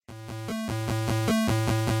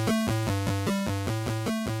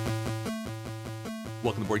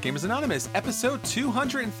Welcome to Board Gamers Anonymous, episode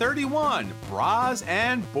 231, Bras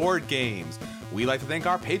and Board Games. We'd like to thank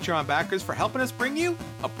our Patreon backers for helping us bring you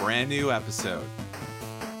a brand new episode.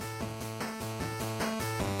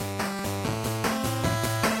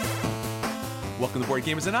 Welcome to Board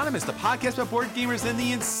Gamers Anonymous, the podcast about board gamers and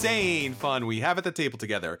the insane fun we have at the table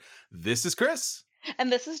together. This is Chris.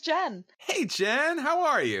 And this is Jen. Hey, Jen, how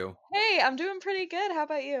are you? Hey, I'm doing pretty good. How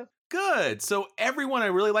about you? Good. So everyone, I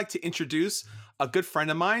really like to introduce a good friend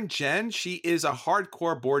of mine, Jen. She is a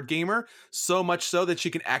hardcore board gamer, so much so that she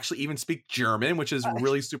can actually even speak German, which is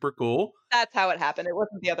really super cool. That's how it happened. It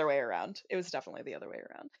wasn't the other way around. It was definitely the other way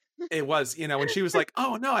around. It was, when she was like,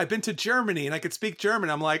 oh no, I've been to Germany and I could speak German.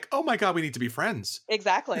 I'm like, oh my God, we need to be friends.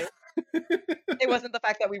 Exactly. It wasn't the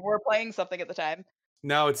fact that we were playing something at the time.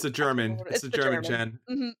 No, it's the German. It's the German, Jen.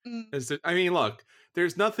 Mm-hmm. Look,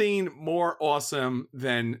 there's nothing more awesome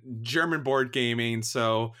than German board gaming.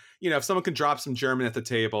 So, if someone can drop some German at the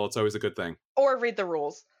table, it's always a good thing. Or read the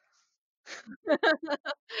rules.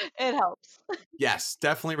 It helps. Yes,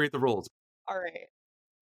 definitely read the rules. All right.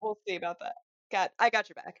 We'll see about that. I got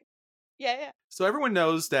your back. Yeah. So everyone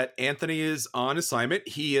knows that Anthony is on assignment.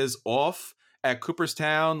 He is off at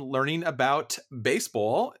Cooperstown learning about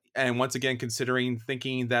baseball. And once again,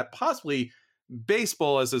 thinking that possibly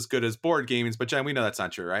baseball is as good as board games. But Jen, we know that's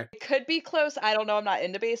not true, right? It could be close. I don't know. I'm not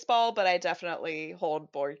into baseball, but I definitely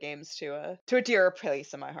hold board games to a dearer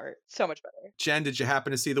place in my heart. So much better. Jen, did you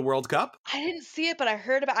happen to see the World Cup? I didn't see it, but I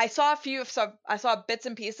heard about. I saw a few. I saw bits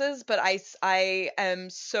and pieces, but I am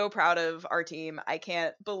so proud of our team. I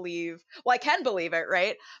can't believe. Well, I can believe it,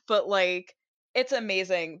 right? But it's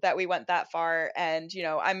amazing that we went that far. And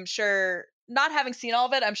I'm sure, not having seen all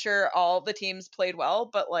of it, I'm sure all the teams played well,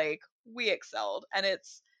 but we excelled, and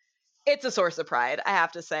it's a source of pride, I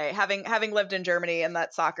have to say, having lived in Germany, and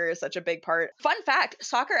that soccer is such a big part. Fun fact,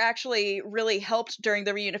 soccer actually really helped during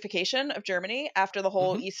the reunification of Germany after the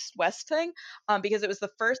whole East-West thing, because it was the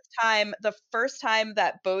first time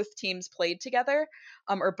that both teams played together,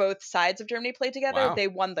 or both sides of Germany played together. Wow. They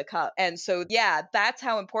won the cup. And so, yeah, that's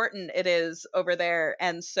how important it is over there.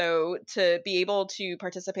 And so to be able to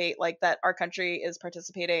participate like that, our country is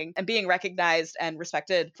participating and being recognized and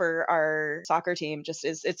respected for our soccer team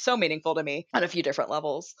it's so meaningful to me on a few different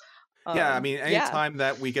levels. Yeah, I mean, anytime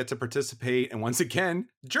that we get to participate, and once again,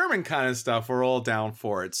 German kind of stuff, we're all down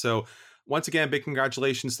for it. So once again, big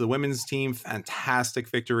congratulations to the women's team. Fantastic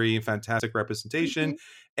victory, fantastic representation,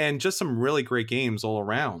 and just some really great games all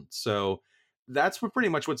around. So that's pretty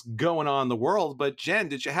much what's going on in the world. But Jen,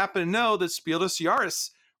 did you happen to know that Spiel des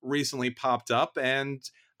Jahres recently popped up? And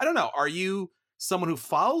I don't know, are you someone who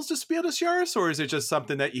follows the Spiel des Jahres, or is it just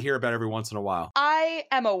something that you hear about every once in a while? I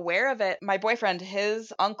am aware of it. My boyfriend,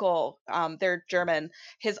 his uncle, they're German,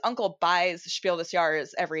 his uncle buys Spiel des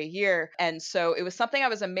Jahres every year. And so it was something I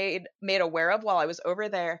was made aware of while I was over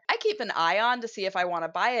there. I keep an eye on to see if I want to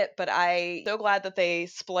buy it, but I'm so glad that they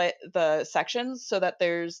split the sections so that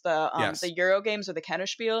there's the Euro games or the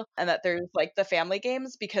Kennerspiel, and that there's the family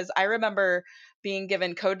games, because I remember being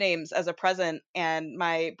given code names as a present, and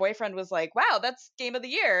my boyfriend was like, wow, that's game of the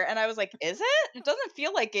year. And I was like, is it? It doesn't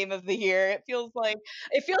feel like game of the year. It feels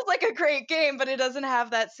like a great game, but it doesn't have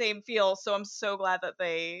that same feel. So I'm so glad that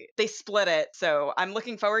they split it. So I'm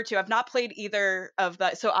looking forward to, I've not played either of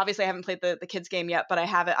that. So obviously I haven't played the kids game yet, but I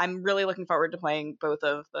have it. I'm really looking forward to playing both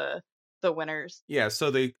of the winners. Yeah, so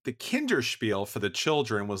the Kinderspiel for the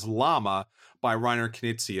children was Llama by Rainer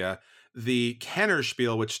Knizia. The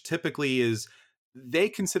Kennerspiel, which typically is, they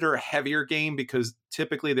consider a heavier game because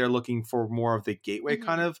typically they're looking for more of the gateway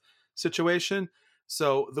kind of situation.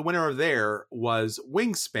 So the winner of there was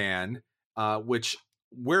Wingspan, which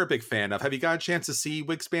we're a big fan of. Have you got a chance to see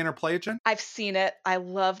Wingspan or play it, Jen? I've seen it. I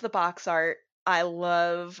love the box art. I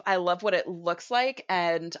love what it looks like,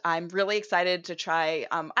 and I'm really excited to try.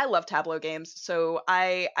 I love Tableau games, so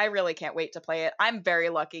I really can't wait to play it. I'm very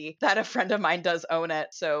lucky that a friend of mine does own it,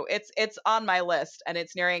 so it's on my list, and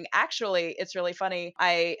it's nearing. Actually, it's really funny.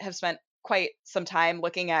 I have spent quite some time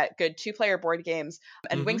looking at good 2-player board games,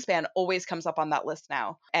 and Wingspan always comes up on that list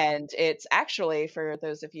now. And it's actually, for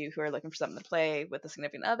those of you who are looking for something to play with a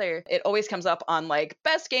significant other, it always comes up on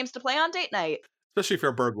best games to play on date night. Especially if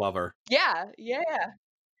you're a bird lover. Yeah.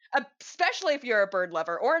 Especially if you're a bird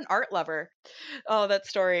lover or an art lover. Oh, that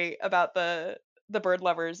story about the bird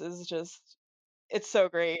lovers is just, it's so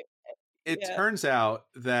great. It turns out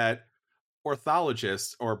that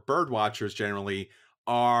ornithologists or bird watchers generally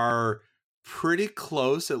are pretty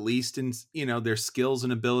close, at least in their skills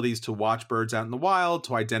and abilities to watch birds out in the wild,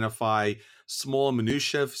 to identify small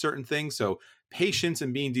minutiae of certain things. So patience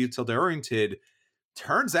and being detail oriented.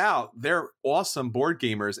 Turns out they're awesome board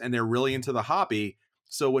gamers and they're really into the hobby.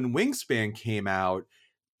 So when Wingspan came out,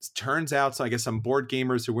 turns out, so I guess some board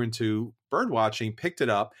gamers who were into bird watching picked it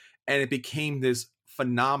up, and it became this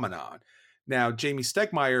phenomenon. Now, Jamie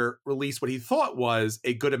Stegmaier released what he thought was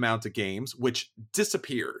a good amount of games, which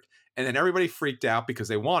disappeared. And then everybody freaked out because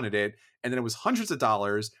they wanted it. And then it was hundreds of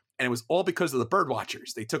dollars. And it was all because of the bird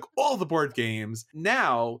watchers. They took all the board games.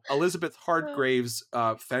 Now, Elizabeth Hargrave's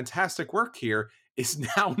fantastic work here is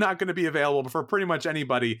now not going to be available for pretty much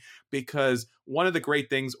anybody, because one of the great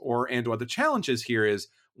things or the challenges here is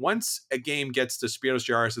once a game gets the Spiel des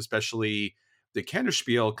Jahres, especially the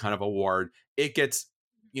Kennerspiel kind of award, it gets,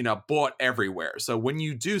 bought everywhere. So when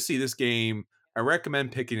you do see this game, I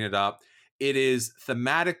recommend picking it up. It is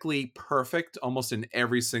thematically perfect almost in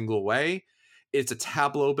every single way. It's a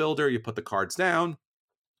tableau builder. You put the cards down,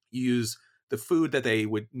 you use the food that they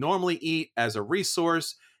would normally eat as a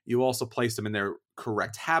resource. You also place them in their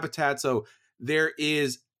correct habitat. So there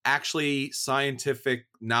is actually scientific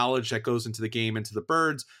knowledge that goes into the game, into the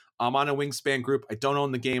birds. I'm on a Wingspan group. I don't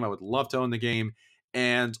own the game. I would love to own the game.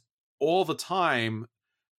 And all the time,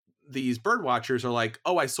 these bird watchers are like,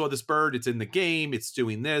 oh, I saw this bird. It's in the game. It's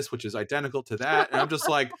doing this, which is identical to that. And I'm just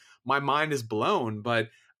like, my mind is blown. But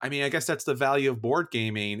I mean, I guess that's the value of board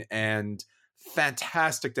gaming, and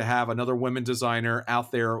fantastic to have another women designer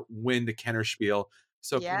out there win the Kennerspiel.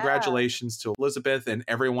 So congratulations to Elizabeth and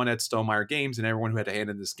everyone at Stonemaier Games and everyone who had a hand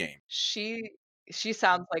in this game. She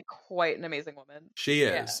sounds like quite an amazing woman. She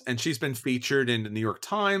is. And she's been featured in the New York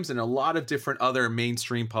Times and a lot of different other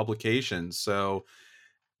mainstream publications. So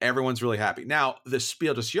everyone's really happy. Now, the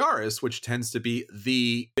Spiel des Jahres, which tends to be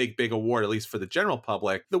the big award, at least for the general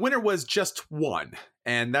public, the winner was Just One.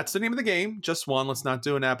 And that's the name of the game, Just One. Let's not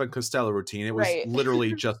do an Abbott and Costello routine. It was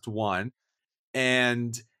literally Just One.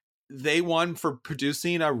 And they won for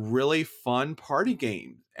producing a really fun party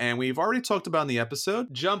game. And we've already talked about in the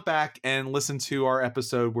episode. Jump back and listen to our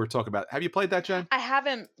episode we're talking about. Have you played that, Jen? I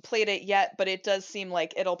haven't played it yet, but it does seem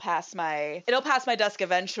like it'll pass my desk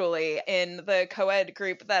eventually. In the co-ed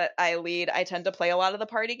group that I lead, I tend to play a lot of the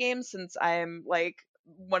party games since I'm like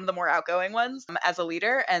one of the more outgoing ones as a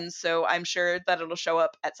leader. And so I'm sure that it'll show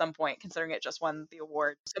up at some point, considering it just won the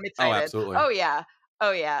award. So I'm excited. Oh, absolutely.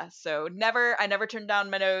 Oh yeah. So I never turned down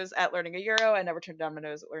my nose at learning a Euro. I never turned down my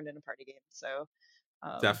nose at learning a party game. So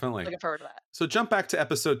definitely looking forward to that. So jump back to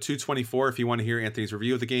episode 224 if you want to hear Anthony's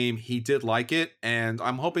review of the game. He did like it, and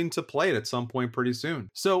I'm hoping to play it at some point pretty soon.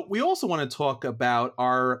 So we also want to talk about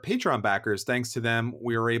our Patreon backers. Thanks to them,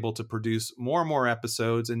 we are able to produce more and more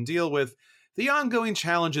episodes and deal with the ongoing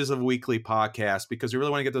challenges of a weekly podcast, because we really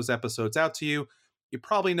want to get those episodes out to you. You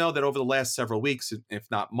probably know that over the last several weeks, if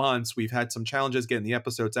not months, we've had some challenges getting the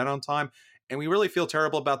episodes out on time, and we really feel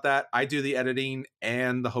terrible about that. I do the editing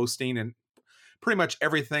and the hosting and pretty much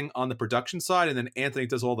everything on the production side, and then Anthony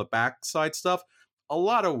does all the backside stuff. A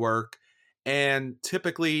lot of work, and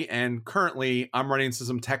typically and currently I'm running into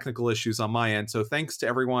some technical issues on my end. So thanks to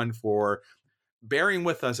everyone for bearing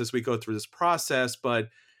with us as we go through this process, but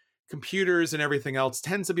computers and everything else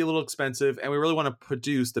tends to be a little expensive, and we really want to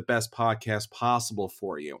produce the best podcast possible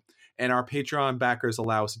for you. And our Patreon backers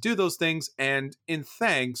allow us to do those things, and in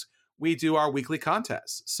thanks, we do our weekly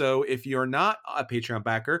contests. So if you're not a Patreon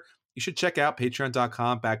backer, you should check out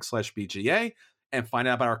patreon.com/BGA and find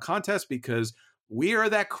out about our contest, because we are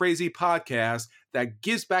that crazy podcast that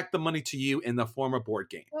gives back the money to you in the form of board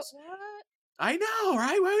games. What? I know,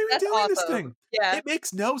 right? Why are we That's doing awesome. this thing? Yeah. It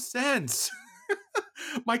makes no sense.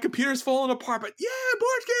 My computer's falling apart, but yeah,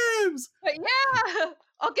 board games. But yeah,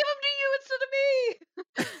 I'll give them to you instead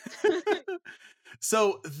of me.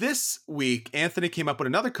 So this week, Anthony came up with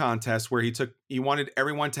another contest where he wanted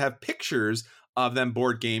everyone to have pictures of them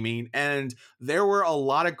board gaming, and there were a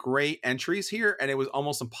lot of great entries here, and it was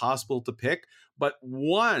almost impossible to pick. But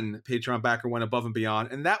one Patreon backer went above and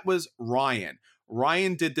beyond, and that was Ryan.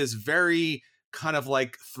 Ryan did this very kind of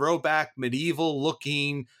like throwback medieval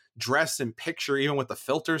looking dress and picture, even with the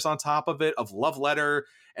filters on top of it, of Love Letter,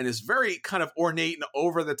 and this very kind of ornate and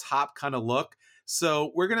over the top kind of look.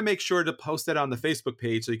 So we're going to make sure to post that on the Facebook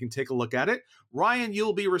page so you can take a look at it. Ryan,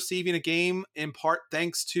 you'll be receiving a game in part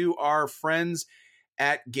thanks to our friends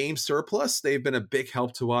at Game Surplus. They've been a big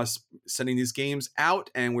help to us sending these games out,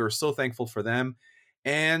 and we're so thankful for them.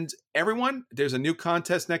 And everyone, there's a new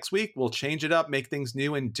contest next week. We'll change it up, make things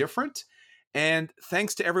new and different. And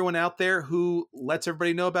thanks to everyone out there who lets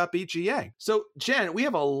everybody know about BGA. So, Jen, we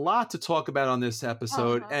have a lot to talk about on this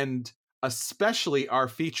episode, and especially our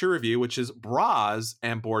feature review, which is Bras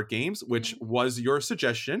and Board Games, which was your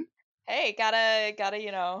suggestion. Hey, gotta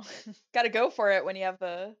gotta go for it when you have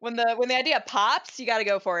when the idea pops, you gotta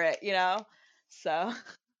go for it, So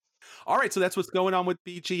All right, so that's what's going on with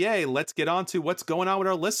BGA. Let's get on to what's going on with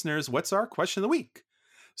our listeners. What's our question of the week?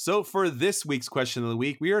 So for this week's question of the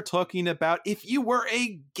week, we are talking about if you were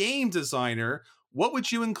a game designer, what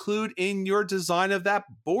would you include in your design of that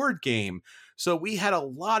board game? So we had a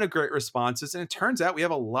lot of great responses, and it turns out we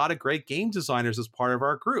have a lot of great game designers as part of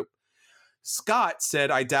our group. Scott said,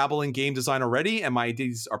 I dabble in game design already, and my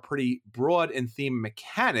ideas are pretty broad in theme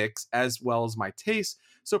mechanics as well as my taste.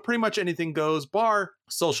 So pretty much anything goes, bar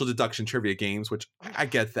social deduction trivia games, which I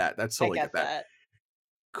get that. That's totally I get that.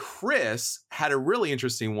 Chris had a really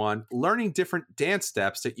interesting one, learning different dance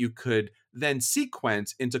steps that you could then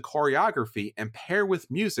sequence into choreography and pair with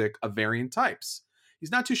music of varying types.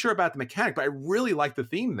 He's not too sure about the mechanic, but I really like the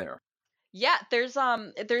theme there. Yeah, there's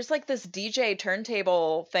like this DJ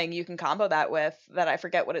turntable thing you can combo that with that I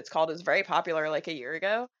forget what it's called. It was very popular like a year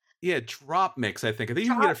ago. Yeah, Drop Mix, I think. I think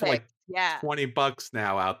you can get it for like $20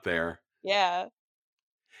 now out there. Yeah.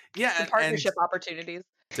 Yeah. Some partnership opportunities.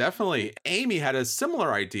 Definitely. Amy had a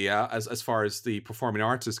similar idea as far as the performing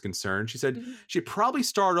arts is concerned. She said she'd probably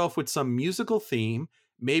start off with some musical theme,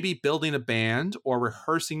 maybe building a band or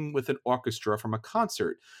rehearsing with an orchestra from a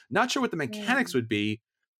concert. Not sure what the mechanics would be,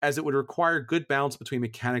 as it would require good balance between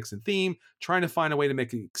mechanics and theme, trying to find a way to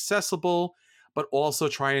make it accessible, but also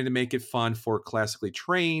trying to make it fun for classically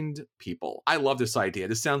trained people. I love this idea.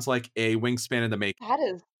 This sounds like a wingspan in the making. That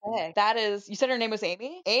is sick. That is, you said her name was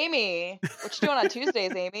Amy? Amy, what you doing on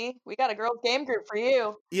Tuesdays, Amy? We got a girls game group for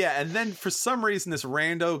you. Yeah, and then for some reason, this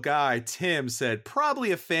rando guy, Tim, said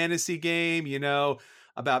probably a fantasy game,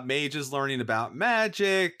 about mages learning about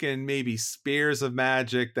magic and maybe spears of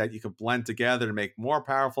magic that you can blend together to make more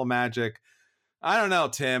powerful magic. I don't know,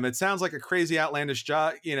 Tim. It sounds like a crazy outlandish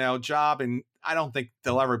job, and I don't think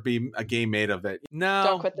there'll ever be a game made of it. No.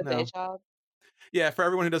 Don't quit the day job. Yeah, for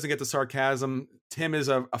everyone who doesn't get the sarcasm, Tim is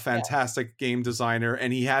a fantastic game designer,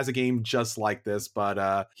 and he has a game just like this,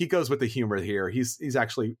 but he goes with the humor here. He's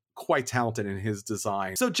actually quite talented in his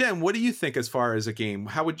design. So Jen, what do you think as far as a game?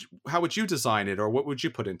 How would you design it, or what would you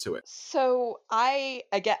put into it? So I'm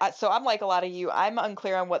like a lot of you. I'm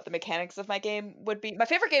unclear on what the mechanics of my game would be. My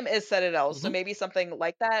favorite game is Citadel, so maybe something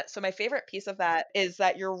like that. So my favorite piece of that is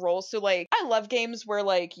that your roles. So like I love games where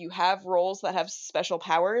like you have roles that have special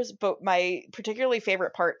powers, but my particularly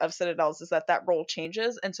favorite part of Citadels is that role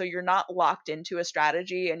changes, and so you're not locked into a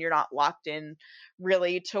strategy, and you're not locked in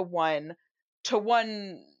really to one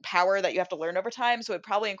power that you have to learn over time. So it'd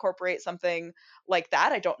probably incorporate something like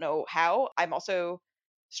that. I don't know how. I'm also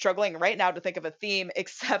struggling right now to think of a theme,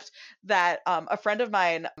 except that a friend of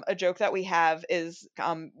mine, a joke that we have is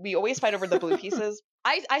we always fight over the blue pieces.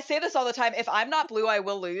 I say this all the time. If I'm not blue, I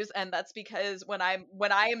will lose, and that's because when I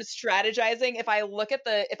am strategizing, if I look at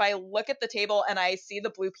the table and I see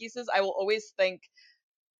the blue pieces, I will always think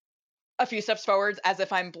a few steps forwards as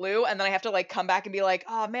if I'm blue, and then I have to like come back and be like,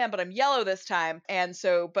 oh man, but I'm yellow this time. And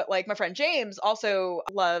so, but like my friend James also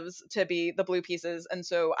loves to be the blue pieces, and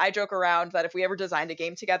so I joke around that if we ever designed a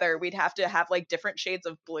game together, we'd have to have like different shades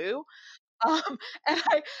of blue. And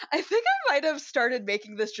I think I might have started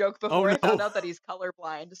making this joke before I found out that he's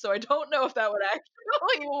colorblind, so I don't know if that would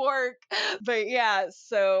actually work. But yeah,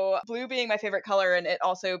 so blue being my favorite color, and it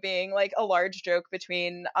also being like a large joke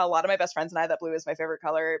between a lot of my best friends and I that blue is my favorite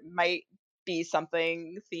color, might be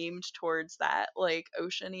something themed towards that, like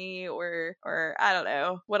oceany or I don't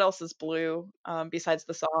know. What else is blue besides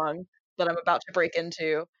the song that I'm about to break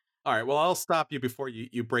into? All right, well, I'll stop you before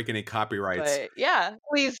you break any copyrights. But yeah,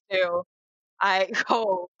 please do. I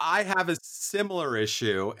have a similar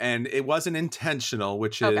issue, and it wasn't intentional,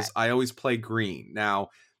 which is I always play green. Now,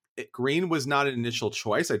 green was not an initial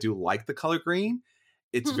choice. I do like the color green.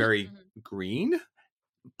 It's very green.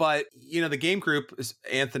 But, the game group,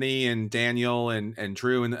 Anthony and Daniel and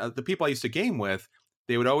Drew and the people I used to game with,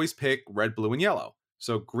 they would always pick red, blue, and yellow.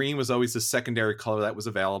 So green was always the secondary color that was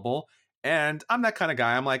available. And I'm that kind of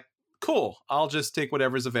guy. I'm like, cool, I'll just take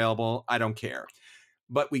whatever's available. I don't care.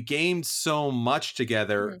 But we gamed so much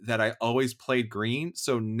together that I always played green.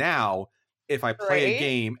 So now if I play a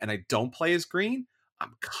game and I don't play as green,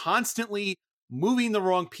 I'm constantly moving the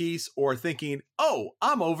wrong piece or thinking, oh,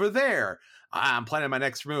 I'm over there. I'm planning my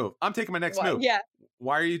next move. I'm taking my next move. Yeah.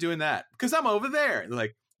 Why are you doing that? Because I'm over there. They're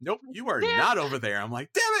like, nope, you are not over there. I'm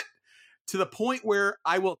like, damn it. To the point where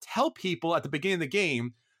I will tell people at the beginning of the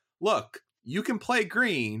game, look, you can play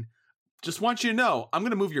green. Just want you to know, I'm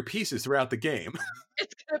going to move your pieces throughout the game.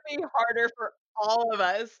 It's going to be harder for all of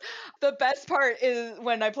us. The best part is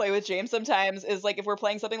when I play with James sometimes is like if we're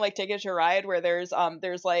playing something like Ticket to Ride where there's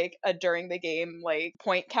like a during the game like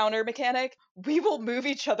point counter mechanic, we will move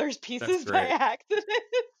each other's pieces by accident.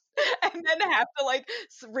 and then have to like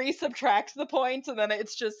resubtract the points, and then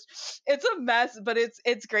it's a mess, but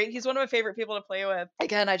it's great. He's one of my favorite people to play with.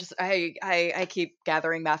 Again, I keep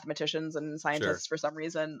gathering mathematicians and scientists for some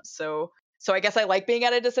reason, so I guess I like being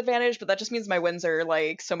at a disadvantage, but that just means my wins are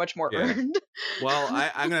like so much more earned. Well,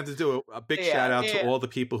 I'm gonna have to do a big shout out to all the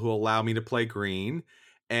people who allow me to play green,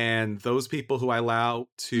 and those people who I allow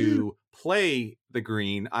to play the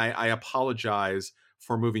green. I apologize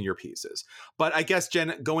for moving your pieces. But I guess,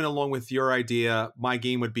 Jen, going along with your idea, my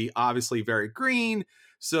game would be obviously very green.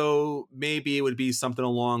 So maybe it would be something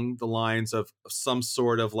along the lines of some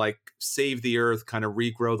sort of like save the earth, kind of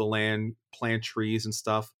regrow the land, plant trees and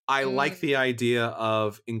stuff. I like the idea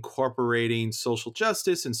of incorporating social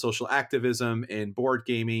justice and social activism in board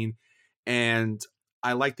gaming. And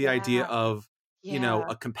I like the idea of, you know,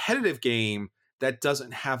 a competitive game that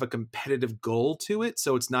doesn't have a competitive goal to it.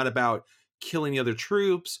 So it's not about killing the other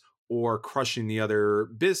troops or crushing the other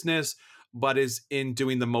business, but is in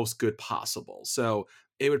doing the most good possible. So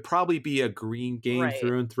it would probably be a green game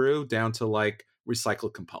through and through, down to like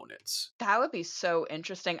recycled components. That would be so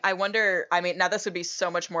interesting. I wonder, I mean, now this would be so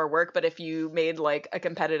much more work, but if you made like a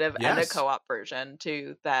competitive and a co-op version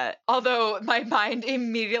to that, although my mind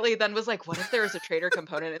immediately then was like, what if there was a trader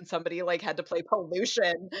component and somebody like had to play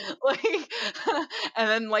pollution? Like, and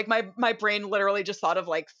then like my brain literally just thought of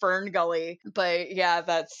like Fern Gully. But yeah,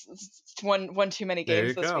 that's one too many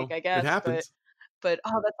games this week, I guess. It happens. But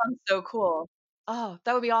oh, that sounds so cool. Oh,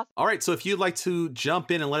 that would be awesome. All right, so if you'd like to jump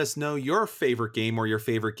in and let us know your favorite game or your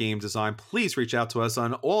favorite game design, please reach out to us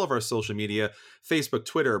on all of our social media, Facebook,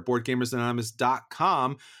 Twitter,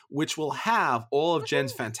 BoardGamersAnonymous.com, which will have all of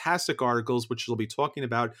Jen's fantastic articles, which she'll be talking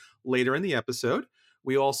about later in the episode.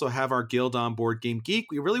 We also have our guild on Board Game Geek.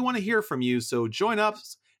 We really want to hear from you, so join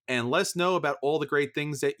us and let us know about all the great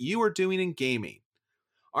things that you are doing in gaming.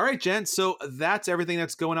 All right, Jen, so that's everything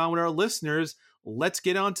that's going on with our listeners. Let's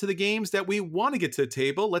get on to the games that we want to get to the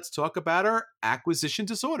table. Let's talk about our acquisition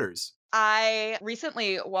disorders. I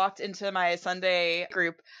recently walked into my Sunday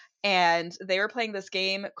group and they were playing this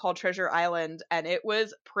game called Treasure Island, and it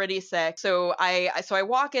was pretty sick. So I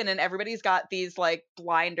walk in and everybody's got these like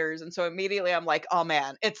blinders, and so immediately I'm like, oh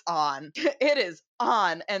man, it's on. It is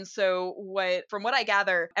on. And so from what I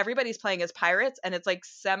gather, everybody's playing as pirates, and it's like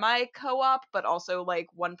semi co-op, but also like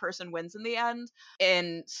one person wins in the end.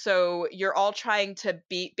 And so you're all trying to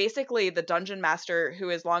beat basically the dungeon master,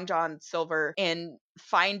 who is Long John Silver, in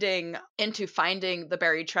finding the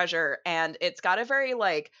buried treasure. And it's got a very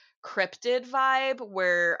like cryptid vibe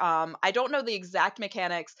where I don't know the exact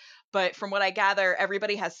mechanics, but from what I gather,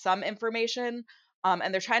 everybody has some information.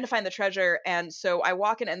 And they're trying to find the treasure. And so I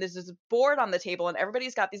walk in and there's this board on the table and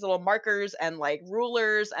everybody's got these little markers and like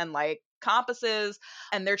rulers and like compasses,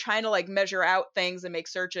 and they're trying to like measure out things and make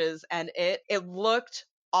searches. And it looked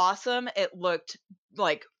awesome. It looked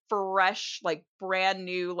like fresh, like brand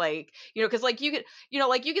new, like, you know, because like you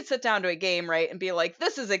could sit down to a game, right, and be like,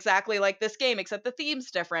 this is exactly like this game except the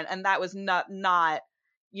theme's different. And that was not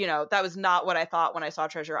that was not what I thought when I saw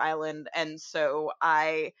Treasure Island. And so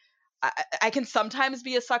I can sometimes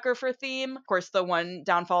be a sucker for theme. Of course, the one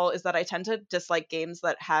downfall is that I tend to dislike games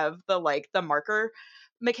that have the marker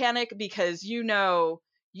mechanic, because you know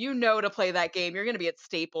to play that game, you're going to be at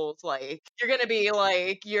Staples, like you're going to be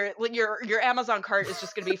like your Amazon cart is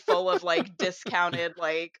just going to be full of like discounted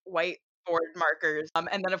like white board markers. And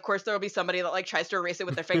then of course there will be somebody that like tries to erase it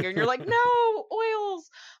with their finger and you're like, no, oils.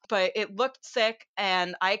 But it looked sick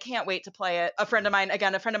and I can't wait to play it. A friend of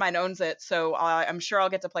mine owns it, so I'm sure I'll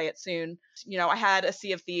get to play it soon. You know, I had a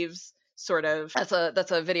Sea of Thieves sort of,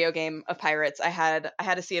 that's a video game of pirates. I had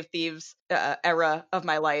a Sea of Thieves era of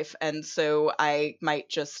my life, and so I might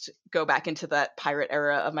just go back into that pirate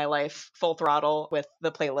era of my life full throttle with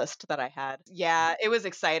the playlist that I had. Yeah, it was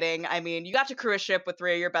exciting. I mean, you got to crew a ship with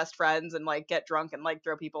 3 of your best friends and like get drunk and like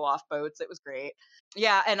throw people off boats. It was great.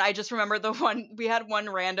 Yeah, and I just remember we had one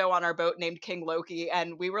rando on our boat named King Loki,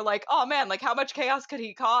 and we were like, oh man, like how much chaos could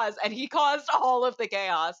he cause? And he caused all of the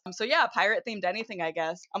chaos. So yeah, pirate themed anything, I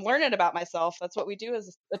guess. I'm learning about myself. That's what we do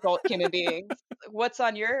as adult human beings. What's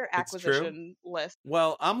on your acquisition list?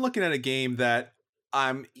 Well, I'm looking at a game that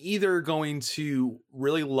I'm either going to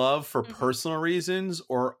really love for personal reasons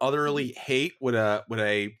or utterly hate with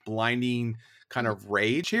a blinding kind of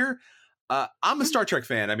rage here. I'm a Star Trek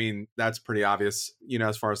fan. I mean, that's pretty obvious, you know,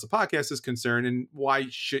 as far as the podcast is concerned, and why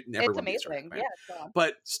shouldn't everyone be a Star Trek fan? Yeah,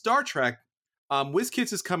 but Star Trek,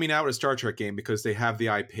 WizKids is coming out with a Star Trek game because they have the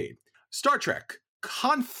IP. Star Trek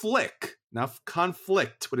Conflict, not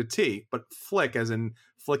conflict with a T, but flick as in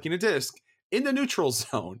flicking a disc in the neutral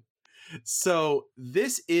zone. So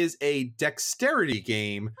this is a dexterity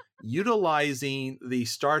game utilizing the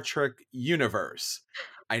Star Trek universe.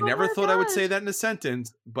 I Oh never my thought I would say gosh. that in a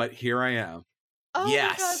sentence, but here I am. Oh my god.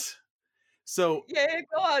 Yes. So Yeah, yeah,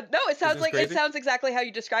 go on. No, is this it crazy? sounds exactly how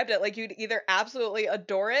you described it. Like you'd either absolutely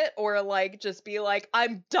adore it or like just be like,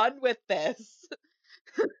 I'm done with this.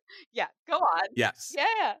 Yeah, go on. Yes,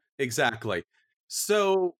 Yeah. exactly.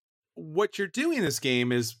 So what you're doing in this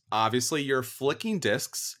game is obviously you're flicking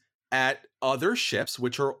discs at other ships,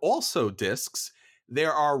 which are also discs.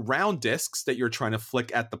 There are round discs that you're trying to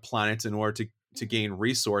flick at the planets in order to Mhm. gain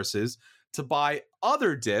resources to buy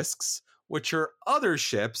other discs, which are other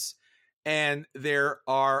ships. And there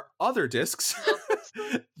are other discs Oh, that's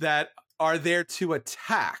so that are there to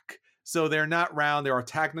attack. So they're not round, they're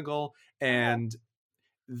octagonal, uh-huh, and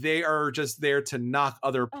they are just there to knock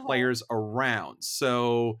other uh-huh. players around.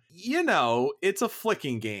 So, it's a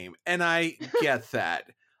flicking game, and I get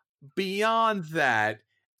that. Beyond that,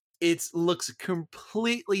 it looks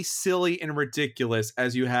completely silly and ridiculous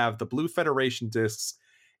as you have the Blue Federation discs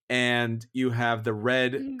and you have the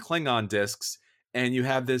red Mhm, Klingon discs, and you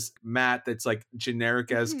have this mat that's like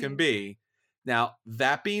generic as can mhm. be. Now,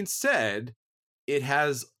 that being said, it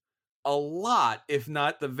has a lot, if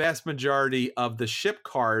not the vast majority of the ship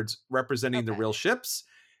cards representing the real Okay. ships.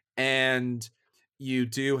 And you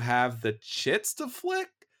do have the chits to flick.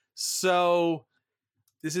 So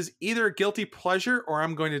this is either a guilty pleasure or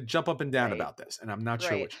I'm going to jump up and down Right. about this. And I'm not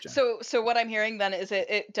sure Right. which, Jen. So what I'm hearing then is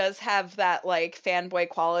it does have that like fanboy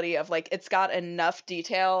quality of like it's got enough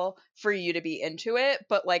detail for you to be into it,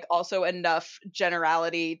 but like also enough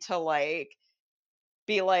generality to like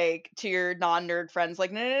be like to your non-nerd friends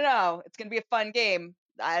like, "No, no, no, no, it's going to be a fun game.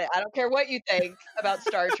 I don't care what you think about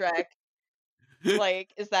Star Trek."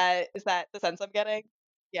 Like is that the sense I'm getting?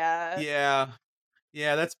 Yeah. Yeah.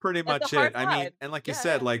 Yeah, that's pretty That's a much hard it. I mean, line. and like you Yeah,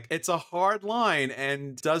 said, yeah. like it's a hard line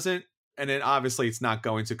and doesn't, and then obviously it's not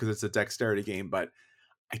going to because it's a dexterity game, but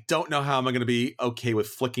I don't know how I'm going to be okay with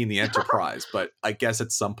flicking the Enterprise, but I guess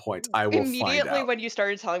at some point I will find Immediately out. when you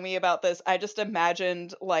started telling me about this, I just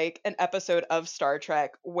imagined like an episode of Star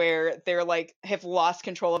Trek where they're like have lost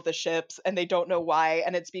control of the ships and they don't know why,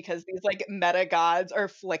 and it's because these like meta gods are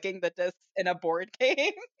flicking the discs in a board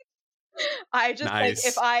game. I just like Nice.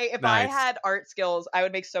 if I Nice. had art skills, I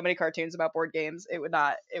would make so many cartoons about board games. It'd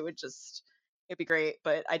be great,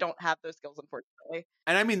 but I don't have those skills unfortunately.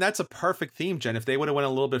 And I mean that's a perfect theme, Jen. If they would have went a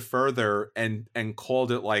little bit further and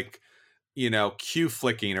called it like, cue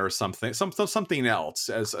flicking or something, something else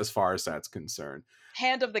as far as that's concerned.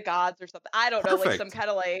 Hand of the Gods or something. I don't know, like some Perfect. kind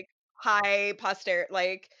of like high poster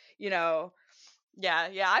like, you know, yeah,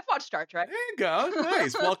 yeah, I've watched Star Trek. There you go.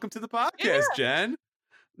 Nice. Welcome to the podcast, Yeah, Jen.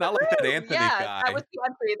 Not like that woohoo! Anthony Yeah, that guy. was the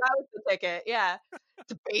entry, that was the ticket, yeah.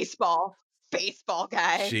 It's a baseball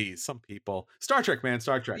guy. Jeez, some people. Star Trek, man,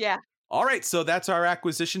 Star Trek. Yeah. All right, so that's our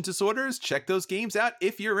acquisition disorders. Check those games out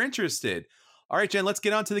if you're interested. All right, Jen, let's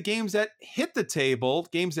get on to the games that hit the table,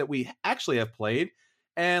 games that we actually have played.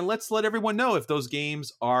 And let's let everyone know if those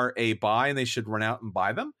games are a buy and they should run out and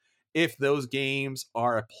buy them. If those games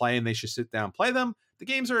are a play and they should sit down and play them. The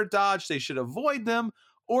games are a dodge, they should avoid them.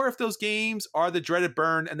 Or if those games are the dreaded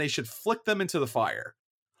burn and they should flick them into the fire.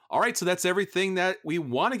 All right, so that's everything that we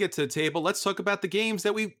want to get to the table. Let's talk about the games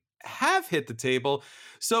that we have hit the table.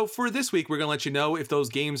 So for this week, we're going to let you know if those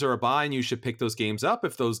games are a buy and you should pick those games up.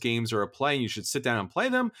 If those games are a play and you should sit down and play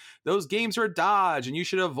them. Those games are a dodge and you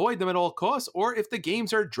should avoid them at all costs. Or if the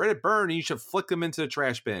games are a dreaded burn and you should flick them into the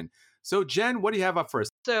trash bin. So Jen, what do you have up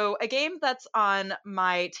first? So a game that's on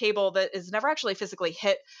my table that is never actually physically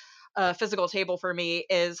hit a physical table for me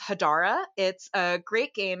is Hadara. It's a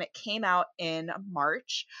great game. It came out in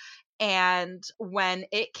March. And when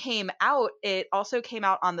it came out, it also came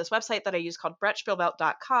out on this website that I use called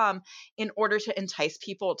brettspielbelt.com in order to entice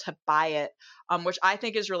people to buy it, which I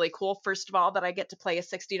think is really cool. First of all, that I get to play a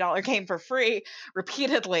 $60 game for free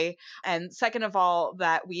repeatedly. And second of all,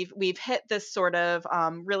 that we've hit this sort of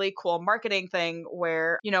really cool marketing thing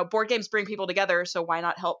where, board games bring people together. So why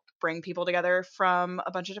not help bring people together from a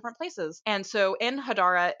bunch of different places? And so in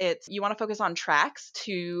Hadara, you want to focus on tracks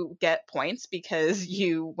to get points because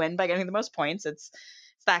you win by getting the most points. It's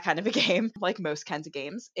that kind of a game, like most kinds of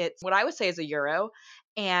games. It's what I would say is a Euro.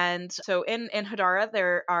 And so in Hadara,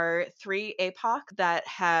 there are 3 epoch that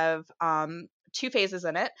have 2 phases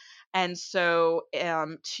in it. And so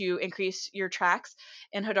to increase your tracks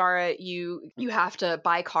in Hadara, you have to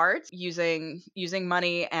buy cards using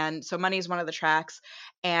money. And so money is one of the tracks.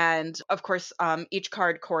 And of course, each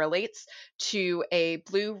card correlates to a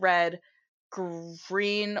blue, red,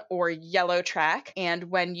 green or yellow track.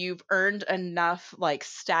 And when you've earned enough like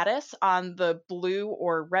status on the blue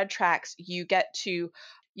or red tracks, you get to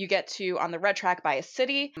on the red track buy a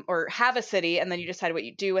city or have a city, and then you decide what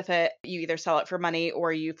you do with it. You either sell it for money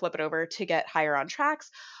or you flip it over to get higher on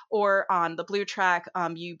tracks. Or on the blue track,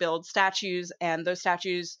 you build statues, and those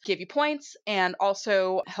statues give you points and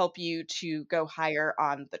also help you to go higher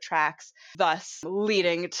on the tracks, thus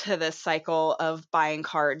leading to this cycle of buying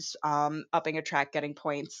cards, upping a track, getting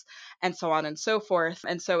points, and so on and so forth.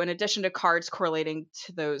 And so in addition to cards correlating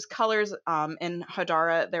to those colors, in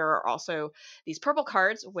Hadara, there are also these purple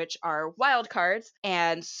cards, which are wild cards.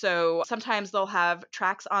 And so sometimes they'll have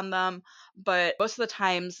tracks on them, but most of the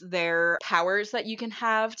times they're powers that you can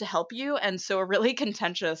have to help you. And so a really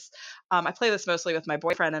contentious, I play this mostly with my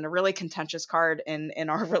boyfriend, and a really contentious card in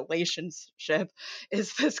our relationship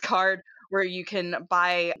is this card where you can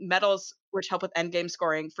buy medals which help with endgame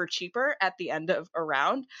scoring for cheaper at the end of a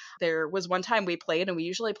round. There was one time we played, and we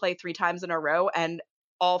usually play 3 times in a row, and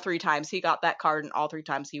all 3 times he got that card and all 3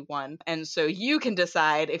 times he won. And so you can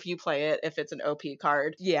decide if you play it, if it's an OP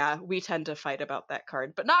card. Yeah, we tend to fight about that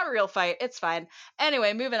card, but not a real fight. It's fine.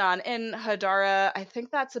 Anyway, moving on. In Hadara, I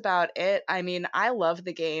think that's about it. I mean, I love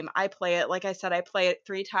the game. I play it. Like I said, I play it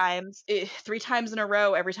 3 times, 3 times in a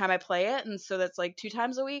row every time I play it. And so that's like 2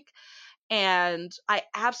 times a week. And I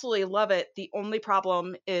absolutely love it. The only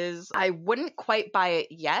problem is I wouldn't quite buy it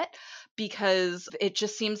yet because it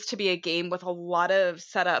just seems to be a game with a lot of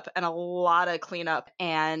setup and a lot of cleanup.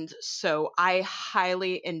 And so I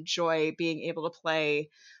highly enjoy being able to play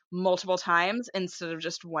multiple times instead of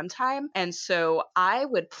just one time. And so I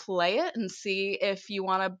would play it and see if you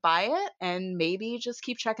want to buy it, and maybe just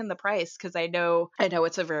keep checking the price, because I know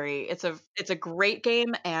it's a great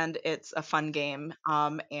game and it's a fun game.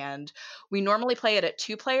 And we normally play it at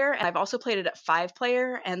 2-player, and I've also played it at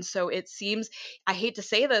 5-player. And so it seems, I hate to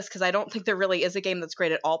say this because I don't think there really is a game that's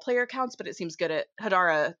great at all player counts, but it seems good at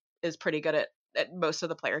Hadara is pretty good at most of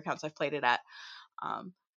the player counts I've played it at.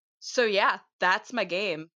 So yeah, that's my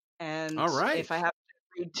game. And all right. If I have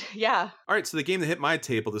to read, yeah. All right. So the game that hit my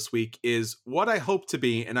table this week is what I hope to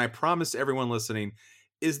be, and I promise everyone listening,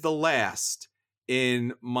 is the last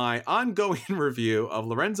in my ongoing review of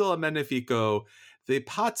Lorenzo Magnifico, the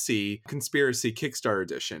Pazzi Conspiracy Kickstarter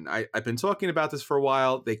Edition. I've been talking about this for a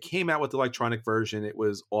while. They came out with the electronic version. It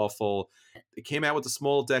was awful. They came out with a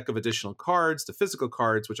small deck of additional cards, the physical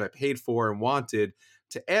cards, which I paid for and wanted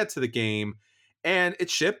to add to the game. And it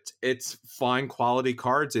shipped. It's fine quality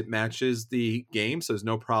cards. It matches the game, so there's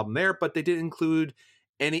no problem there. But they didn't include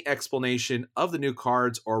any explanation of the new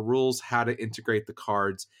cards or rules how to integrate the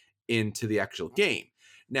cards into the actual game.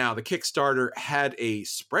 Now, the Kickstarter had a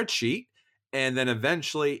spreadsheet and then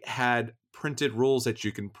eventually had printed rules that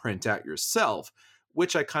you can print out yourself,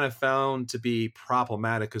 which I kind of found to be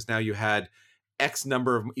problematic because now you had X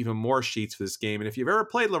number of even more sheets for this game. And if you've ever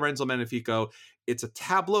played Lorenzo Magnifico, it's a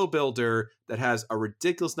tableau builder that has a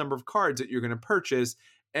ridiculous number of cards that you're going to purchase.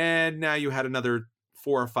 And now you had another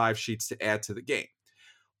 4 or 5 sheets to add to the game.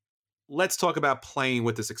 Let's talk about playing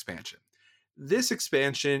with this expansion. This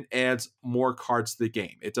expansion adds more cards to the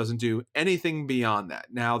game. It doesn't do anything beyond that.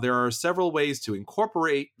 Now, there are several ways to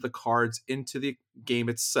incorporate the cards into the game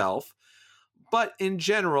itself. But in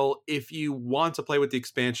general, if you want to play with the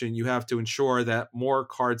expansion, you have to ensure that more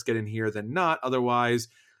cards get in here than not. Otherwise,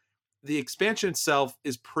 the expansion itself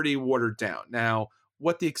is pretty watered down. Now,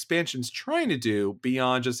 what the expansion's trying to do,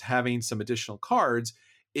 beyond just having some additional cards,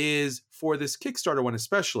 is, for this Kickstarter one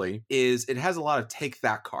especially, is it has a lot of take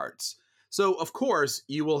that cards. So, of course,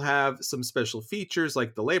 you will have some special features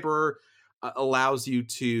like the Laborer allows you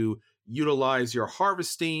to utilize your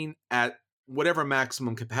harvesting at whatever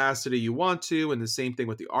maximum capacity you want to, and the same thing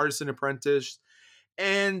with the Artisan Apprentice.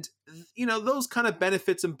 And, those kind of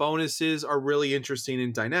benefits and bonuses are really interesting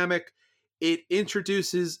and dynamic. It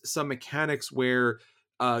introduces some mechanics where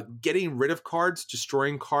getting rid of cards,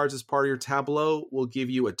 destroying cards as part of your tableau will give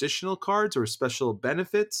you additional cards or special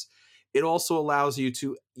benefits. It also allows you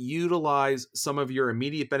to utilize some of your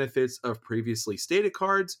immediate benefits of previously stated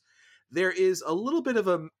cards. There is a little bit of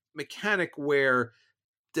a mechanic where,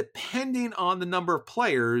 depending on the number of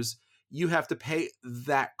players, you have to pay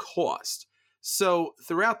that cost. So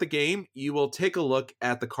throughout the game, you will take a look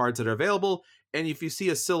at the cards that are available, and if you see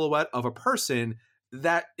a silhouette of a person,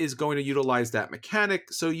 that is going to utilize that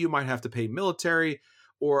mechanic. So you might have to pay military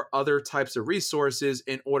or other types of resources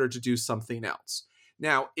in order to do something else.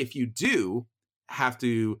 Now, if you do have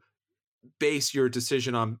to base your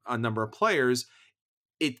decision on a number of players,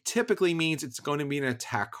 it typically means it's going to be an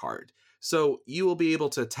attack card. So you will be able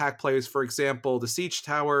to attack players. For example, the Siege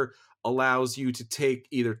Tower allows you to take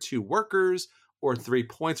either 2 workers or 3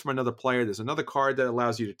 points from another player. There's another card that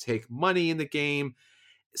allows you to take money in the game.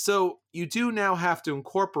 So you do now have to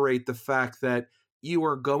incorporate the fact that you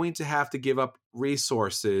are going to have to give up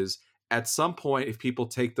resources at some point if people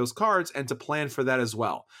take those cards, and to plan for that as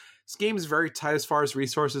well. This game is very tight as far as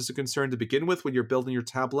resources are concerned to begin with when you're building your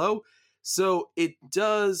tableau. So it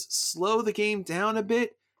does slow the game down a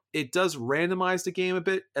bit. It does randomize the game a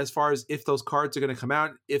bit as far as if those cards are going to come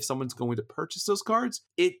out, if someone's going to purchase those cards.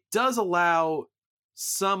 It does allow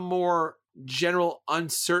some more general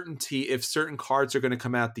uncertainty if certain cards are going to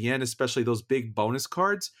come out at the end, especially those big bonus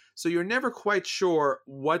cards. So you're never quite sure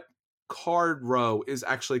what card row is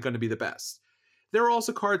actually going to be the best. There are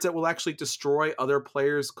also cards that will actually destroy other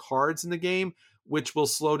players' cards in the game, which will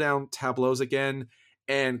slow down tableaus again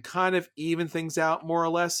and kind of even things out more or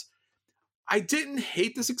less. I didn't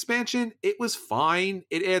hate this expansion. It was fine.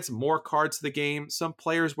 It adds more cards to the game. Some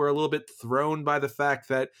players were a little bit thrown by the fact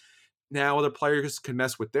that now other players can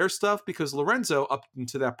mess with their stuff, because Lorenzo, up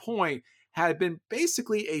until that point, had been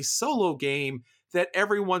basically a solo game that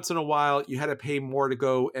every once in a while you had to pay more to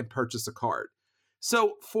go and purchase a card.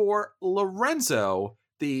 So for Lorenzo,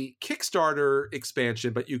 the Kickstarter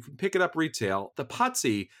expansion, but you can pick it up retail, the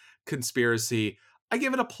Potsy Conspiracy, I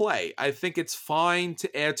give it a play. I think it's fine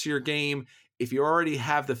to add to your game. If you already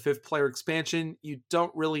have the 5th player expansion, you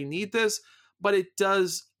don't really need this, but it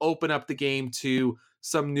does open up the game to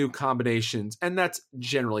some new combinations, and that's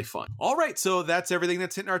generally fun. All right, so that's everything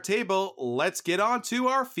that's hitting our table. Let's get on to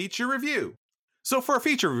our feature review. So for a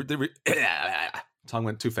feature, tongue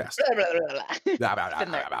went too fast. Yeah.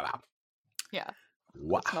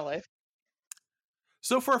 Wow. That's my life.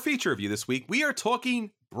 So for a feature review this week, we are talking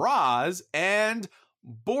bras and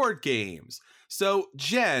board games. So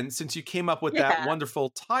Jen, since you came up with that wonderful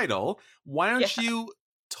title, why don't you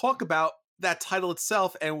talk about that title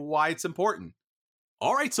itself and why it's important?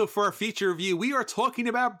 All right, so for our feature review, we are talking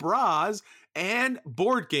about bras and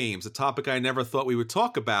board games, a topic I never thought we would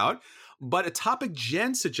talk about, but a topic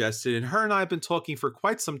Jen suggested, and her and I have been talking for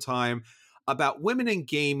quite some time about women in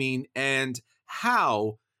gaming and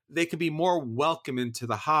how they can be more welcome into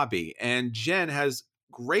the hobby. And Jen has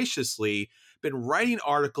graciously been writing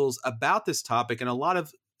articles about this topic and a lot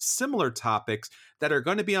of similar topics that are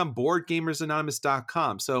going to be on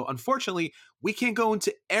BoardGamersAnonymous.com. So unfortunately, we can't go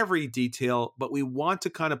into every detail, but we want to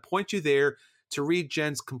kind of point you there to read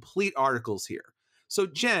Jen's complete articles here. So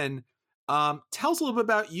Jen, tell us a little bit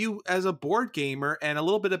about you as a board gamer and a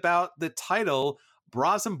little bit about the title,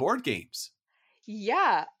 Bras and Board Games.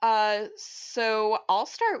 Yeah, so I'll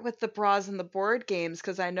start with the bras and the board games,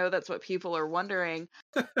 because I know that's what people are wondering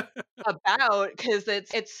about, because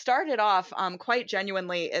it started off quite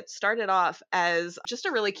genuinely. It started off as just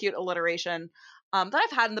a really cute alliteration that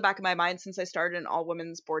I've had in the back of my mind since I started an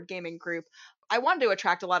all-women's board gaming group. I wanted to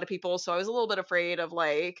attract a lot of people, so I was a little bit afraid of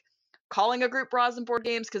like calling a group bras and board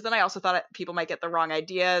games, because then I also thought people might get the wrong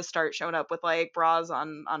idea, start showing up with like bras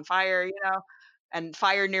on fire, you know. And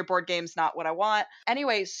fire near board games, not what I want.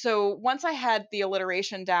 Anyway, so once I had the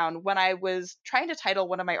alliteration down, when I was trying to title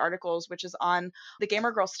one of my articles, which is on the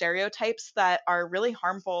gamer girl stereotypes that are really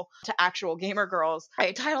harmful to actual gamer girls,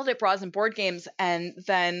 I titled it Bras and Board Games, and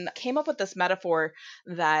then came up with this metaphor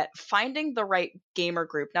that finding the right gamer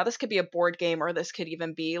group, now this could be a board game or this could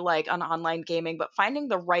even be like an online gaming, but finding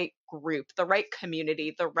the right group, the right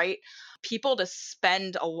community, the right people to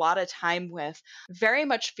spend a lot of time with very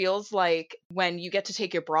much feels like when you get to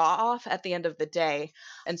take your bra off at the end of the day.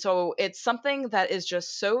 And so it's something that is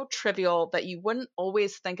just so trivial that you wouldn't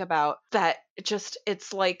always think about, that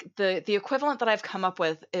it's like the equivalent that I've come up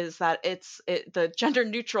with is that the gender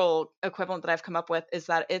neutral equivalent that I've come up with is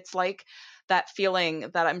that it's like that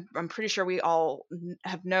feeling that I'm pretty sure we all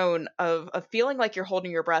have known of feeling like you're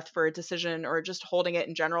holding your breath for a decision, or just holding it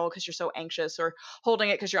in general because you're so anxious, or holding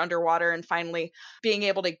it because you're underwater, and finally being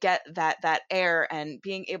able to get that air and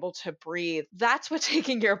being able to breathe. That's what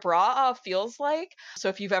taking your bra off feels like. So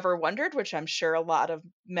if you've ever wondered, which I'm sure a lot of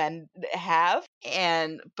men have,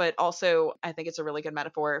 but also I think it's a really good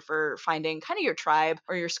metaphor for finding kind of your tribe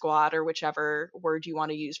or your squad, or whichever word you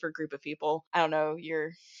want to use for a group of people. I don't know,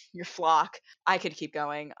 your flock. I could keep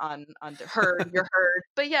going on to herd, your herd.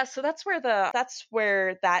 But yeah, so that's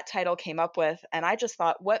where that title came up with. And I just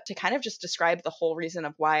thought what to kind of just describe the whole reason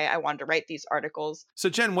of why I wanted to write these articles. So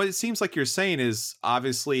Jen, what it seems like you're saying is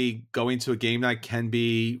obviously going to a game night can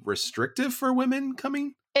be restrictive for women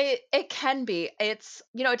coming. It can be. It's,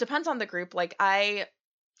 it depends on the group. Like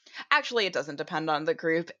Actually, it doesn't depend on the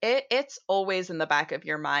group. It's always in the back of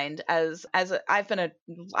your mind.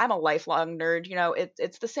 I'm a lifelong nerd.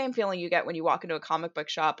 It's the same feeling you get when you walk into a comic book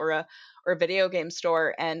shop or a video game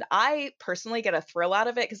store. And I personally get a thrill out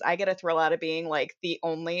of it because I get a thrill out of being like the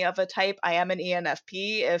only of a type. I am an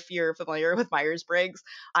ENFP. If you're familiar with Myers-Briggs,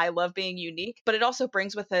 I love being unique, but it also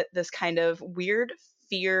brings with it this kind of weird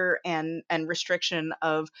fear and restriction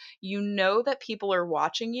of, that people are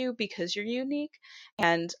watching you because you're unique.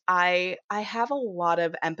 And I have a lot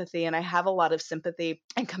of empathy and I have a lot of sympathy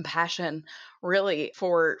and compassion, really,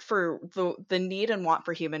 for the need and want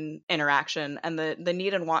for human interaction, and the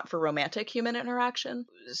need and want for romantic human interaction.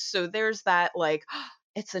 So there's that, like,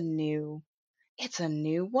 it's a new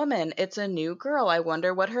woman, it's a new girl, I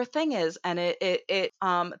wonder what her thing is. And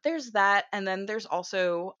there's that. And then there's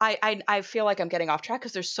also, I feel like I'm getting off track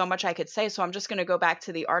because there's so much I could say, so I'm just going to go back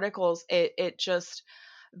to the articles. It just,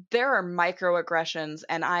 there are microaggressions,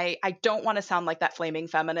 and I don't want to sound like that flaming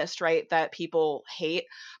feminist, right, that people hate,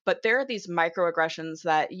 but there are these microaggressions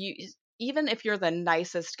that even if you're the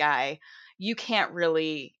nicest guy, you can't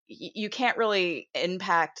really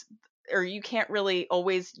impact, or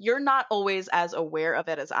you're not always as aware of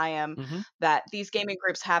it as I am, Hmm. that these gaming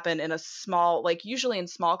groups happen in a small, like, usually in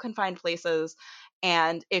small confined places.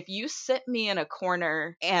 And if you sit me in a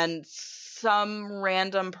corner and some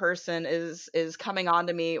random person is coming on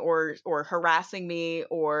to me or harassing me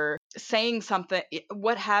or saying something,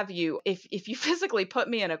 what have you, if you physically put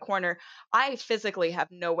me in a corner, I physically have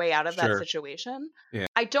no way out of that Sure. situation. Yeah.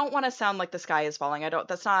 I don't want to sound like the sky is falling. I don't,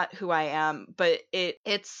 that's not who I am, but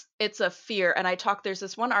it's a fear. And there's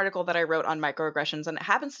this one article that I wrote on microaggressions, and it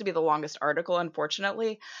happens to be the longest article,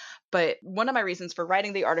 unfortunately. But one of my reasons for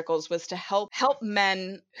writing the articles was to help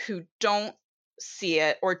men who don't see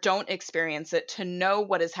it or don't experience it to know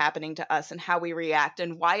what is happening to us and how we react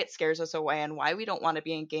and why it scares us away and why we don't want to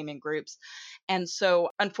be in gaming groups. And so,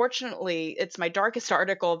 unfortunately, it's my darkest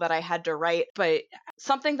article that I had to write, but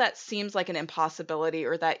something that seems like an impossibility,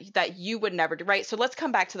 or that you would never do, right? So let's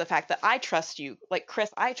come back to the fact that I trust you. Like, Chris,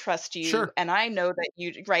 I trust you, Sure. and I know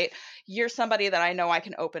that right, you're somebody that I know I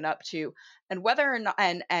can open up to. And whether or not,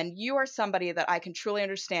 and you are somebody that I can truly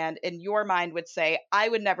understand, and your mind would say, I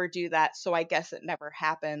would never do that, so I guess it never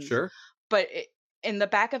happened. Sure. But in the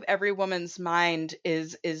back of every woman's mind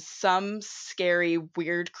is some scary,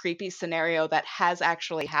 weird, creepy scenario that has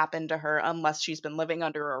actually happened to her, unless she's been living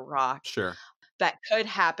under a rock, Sure. that could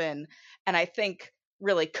happen, and I think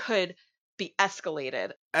really could be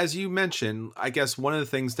escalated. As you mentioned, I guess one of the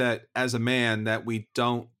things that as a man that we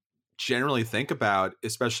don't generally think about,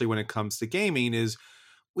 especially when it comes to gaming, is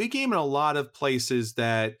we game in a lot of places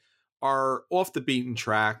that are off the beaten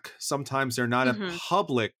track. Sometimes they're not at Hmm.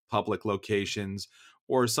 public locations,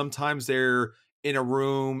 or sometimes they're in a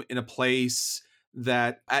room in a place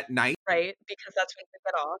that at night. Right, because that's when you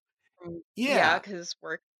get off. Yeah, Yeah. because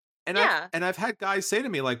work. And I've Yeah. and I've had guys say to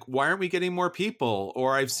me, like, why aren't we getting more people?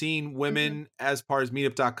 Or I've seen Hmm. women as part of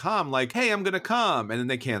meetup.com, like, hey, I'm gonna come, and then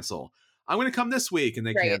they cancel. I'm gonna come this week and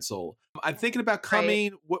they Right. cancel. I'm thinking about Right.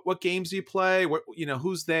 coming. What games do you play? What,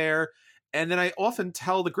 who's there? And then I often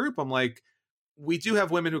tell the group, I'm like, we do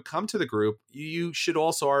have women who come to the group. You should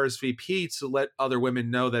also RSVP to let other women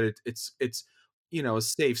know that it's a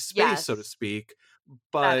safe space, so to Yes, speak. that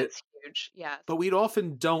But is huge. Yes. but we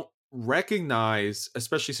often don't recognize,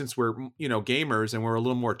 especially since we're gamers and we're a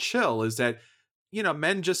little more chill, is that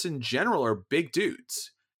men just in general are big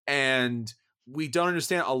dudes, and we don't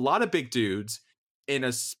understand a lot of big dudes in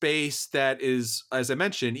a space that is, as I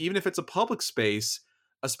mentioned, even if it's a public space,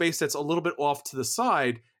 a space that's a little bit off to the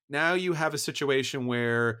side. Now you have a situation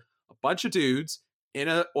where a bunch of dudes in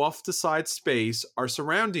a off the side space are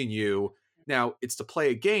surrounding you. Now it's to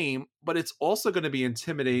play a game, but it's also going to be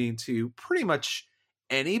intimidating to pretty much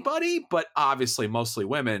anybody, but obviously mostly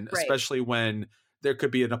women, Right. especially when there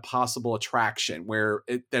could be a possible attraction where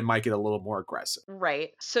it then might get a little more aggressive.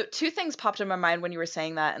 Right. So two things popped in my mind when you were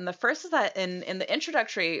saying that. And the first is that in the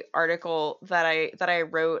introductory article that I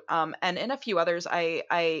wrote, and in a few others,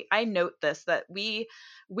 I note this, that we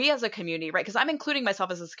as a community, right? Because I'm including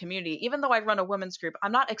myself as this community, even though I run a women's group,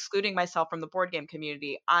 I'm not excluding myself from the board game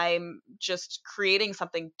community. I'm just creating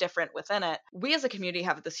something different within it. We as a community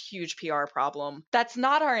have this huge PR problem. That's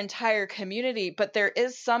not our entire community, but there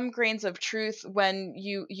is some grains of truth when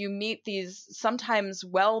you meet these sometimes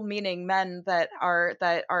well-meaning men that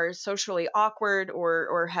are socially awkward,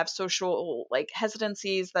 or have social, like,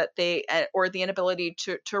 hesitancies, that they or the inability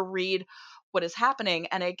to read what is happening.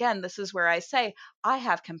 And again, this is where I say I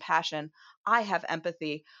have compassion, I have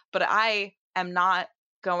empathy, but I am not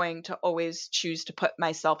going to always choose to put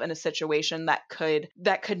myself in a situation that could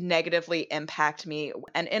negatively impact me.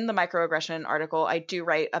 And in the microaggression article, I do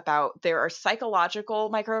write about there are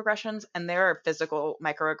psychological microaggressions and there are physical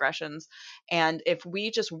microaggressions. And if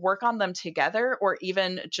we just work on them together, or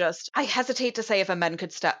even just, I hesitate to say if a man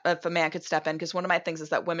could step in, because one of my things is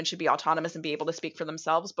that women should be autonomous and be able to speak for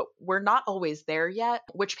themselves, but we're not always there yet,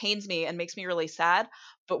 which pains me and makes me really sad.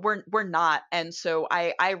 But we're not. And so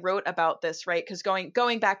I wrote about this, right? Because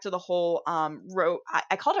going back to the whole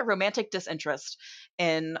I called it romantic disinterest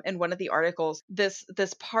in one of the articles. This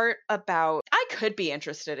part about I could be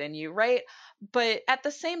interested in you, right? But at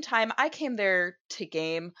the same time, I came there to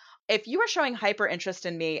game. If you are showing hyper interest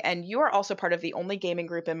in me and you are also part of the only gaming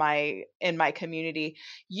group in my community,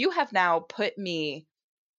 you have now put me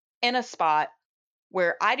in a spot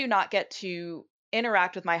where I do not get to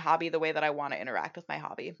interact with my hobby the way that I want to interact with my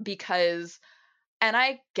hobby. Because, and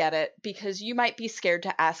I get it, because you might be scared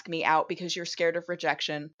to ask me out because you're scared of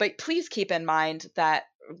rejection. But please keep in mind that,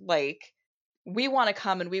 like, we want to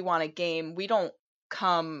come and we want to game. We don't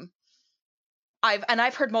come.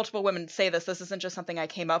 I've heard multiple women say this. This isn't just something I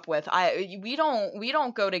came up with. We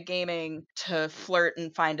don't go to gaming to flirt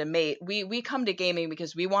and find a mate. We come to gaming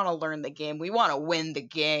because we want to learn the game. We want to win the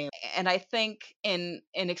game. And I think in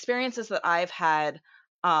experiences that I've had,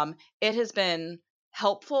 it has been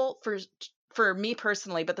helpful for me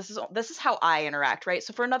personally, but this is how I interact, right?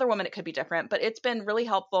 So for another woman, it could be different, but it's been really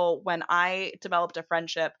helpful when I developed a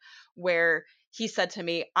friendship where he said to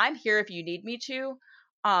me, "I'm here if you need me to."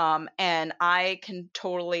 And I can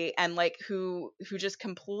totally, and like who just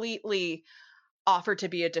completely offered to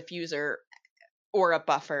be a diffuser or a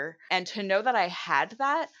buffer. And to know that I had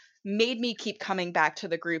that made me keep coming back to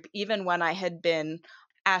the group, even when I had been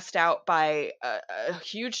asked out by a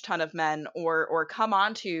huge ton of men or come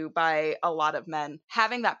onto by a lot of men.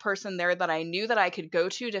 Having that person there that I knew that I could go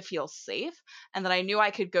to feel safe, and that I knew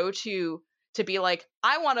I could go to be like,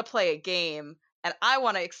 I want to play a game and I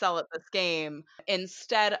want to excel at this game,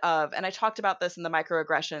 instead of, and I talked about this in the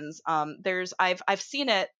microaggressions, I've seen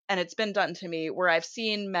it, and it's been done to me, where I've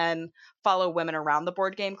seen men follow women around the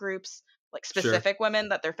board game groups, like specific women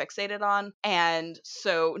that they're fixated on. And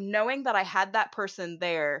so knowing that I had that person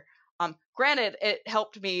there, granted, it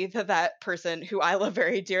helped me that person, who I love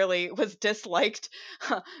very dearly, was disliked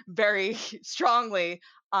very strongly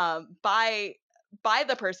by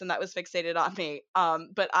the person that was fixated on me.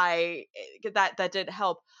 But that did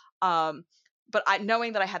help. But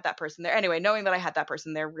knowing that I had that person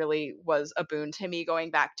there really was a boon to me, going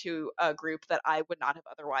back to a group that I would not have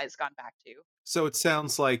otherwise gone back to. So it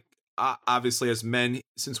sounds like, obviously, as men,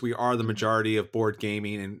 since we are the majority of board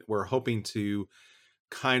gaming, and we're hoping to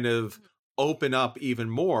kind of open up even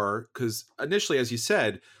more, because initially, as you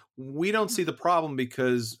said, we don't see the problem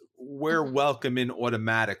because we're welcome in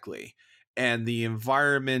automatically. And the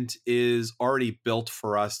environment is already built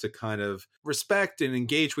for us to kind of respect and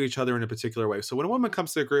engage with each other in a particular way. So when a woman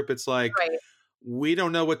comes to a group, it's like, we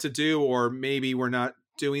don't know what to do, or maybe we're not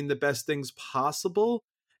doing the best things possible.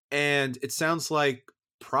 And it sounds like,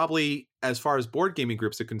 probably as far as board gaming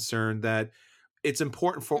groups are concerned, that it's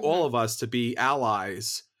important for all of us to be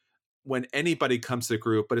allies when anybody comes to the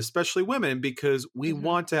group, but especially women, because we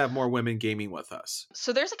want to have more women gaming with us.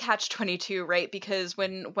 So there's a catch-22, right? Because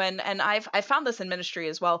when and I've found this in ministry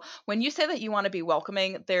as well, when you say that you want to be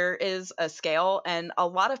welcoming, there is a scale, and a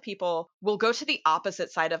lot of people will go to the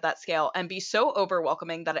opposite side of that scale and be so over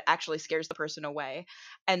welcoming that it actually scares the person away.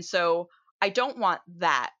 And so I don't want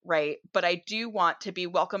that, right? But I do want to be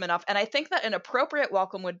welcome enough. And I think that an appropriate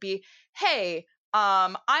welcome would be, hey,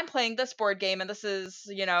 I'm playing this board game and this is,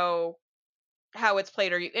 how it's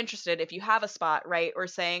played. Are you interested? If you have a spot, right? Or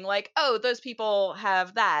saying like, oh, those people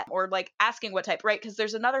have that, or like asking what type, right? Because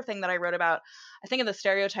there's another thing that I wrote about, I think in the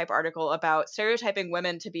stereotype article, about stereotyping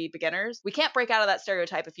women to be beginners. We can't break out of that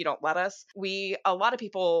stereotype if you don't let us. A lot of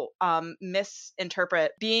people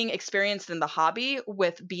misinterpret being experienced in the hobby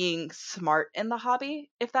with being smart in the hobby,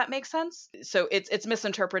 if that makes sense. So it's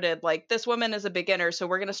misinterpreted, like, this woman is a beginner, so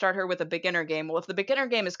we're going to start her with a beginner game. Well, if the beginner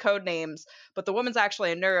game is Codenames, but the woman's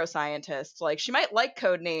actually a neuroscientist, like, she might like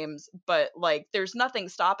Codenames, but like there's nothing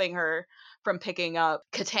stopping her from picking up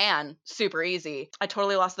Catan super easy. I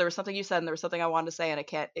totally lost. There was something you said and there was something I wanted to say and I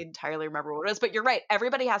can't entirely remember what it is, but you're right.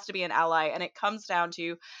 Everybody has to be an ally, and it comes down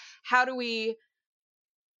to how do we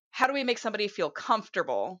make somebody feel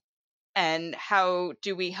comfortable, and how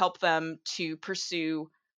do we help them to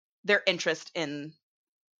pursue their interest in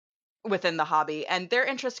within the hobby, and their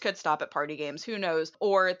interest could stop at party games, who knows,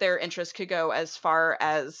 or their interest could go as far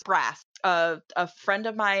as brass. A friend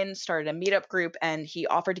of mine started a meetup group, and he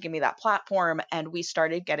offered to give me that platform, and we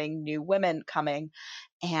started getting new women coming.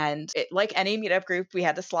 And like any meetup group, we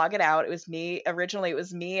had to slog it out. It was me originally, it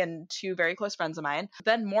was me and two very close friends of mine.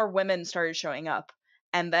 Then more women started showing up,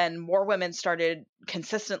 and then more women started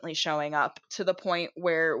consistently showing up, to the point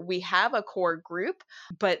where we have a core group,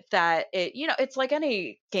 but that it's like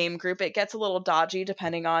any game group, it gets a little dodgy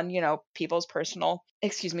depending on, people's personal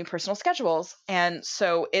schedules. And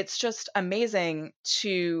so it's just amazing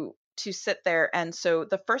to sit there. And so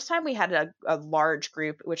the first time we had a large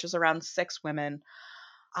group, which was around 6 women,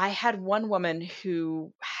 I had one woman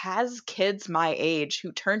who has kids my age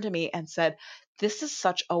who turned to me and said, "This is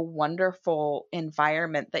such a wonderful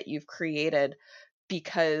environment that you've created,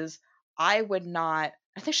 because I would not,"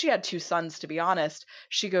 I think she had 2 sons, to be honest.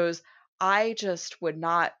 She goes, "I just would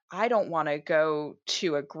not, I don't want to go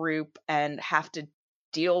to a group and have to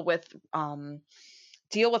deal with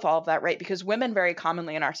all of that," right? Because women very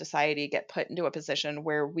commonly in our society get put into a position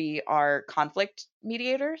where we are conflict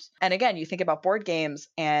mediators. And again, you think about board games,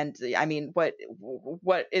 and I mean, what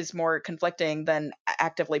is more conflicting than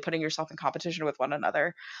actively putting yourself in competition with one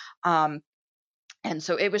another? And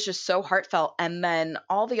so it was just so heartfelt. And then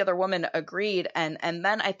all the other women agreed. And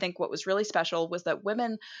then I think what was really special was that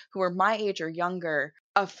women who were my age or younger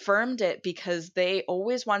affirmed it, because they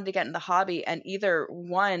always wanted to get in the hobby. And either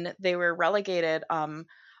one, they were relegated,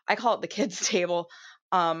 I call it the kids table.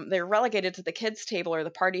 They were relegated to the kids table, or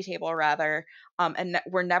the party table rather, and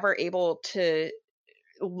were never able to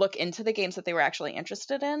look into the games that they were actually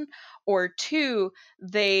interested in, or two,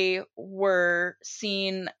 they were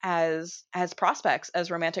seen as prospects,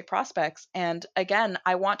 as romantic prospects. And again,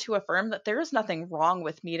 I want to affirm that there is nothing wrong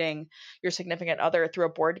with meeting your significant other through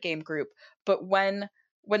a board game group, but when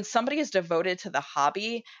somebody is devoted to the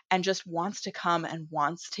hobby and just wants to come and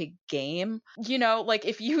wants to game, like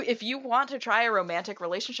if you want to try a romantic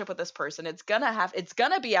relationship with this person, it's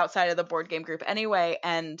gonna be outside of the board game group anyway.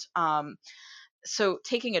 And so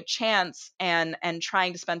taking a chance and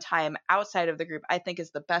trying to spend time outside of the group, I think, is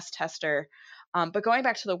the best tester. But going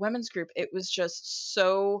back to the women's group, it was just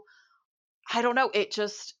so, I don't know,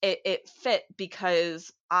 it fit,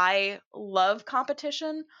 because I love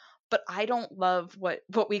competition, but I don't love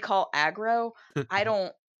what we call aggro. I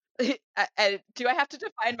don't. Do I have to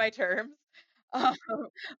define my terms? Um,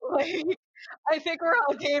 like, I think we're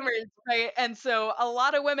all gamers, right? And so a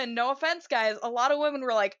lot of women, no offense, guys, a lot of women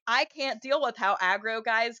were like, "I can't deal with how aggro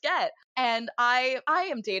guys get." And I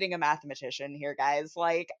am dating a mathematician here, guys.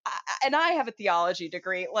 And I have a theology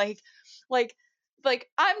degree. Like,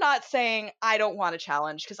 I'm not saying I don't want a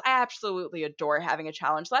challenge, because I absolutely adore having a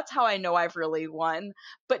challenge. That's how I know I've really won.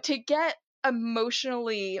 But to get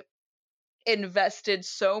emotionally invested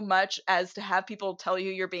so much as to have people tell you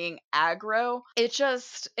you're being aggro, it's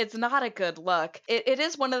not a good look. It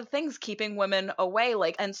is one of the things keeping women away.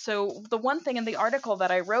 And so the one thing in the article that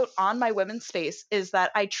I wrote on my women's space is that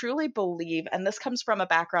I truly believe, and this comes from a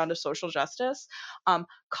background of social justice,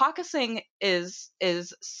 caucusing is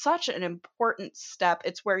such an important step.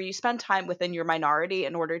 It's where you spend time within your minority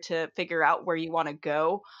in order to figure out where you want to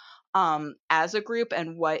go as a group,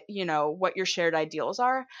 and what your shared ideals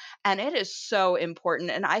are. And it is so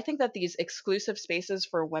important. And I think that these exclusive spaces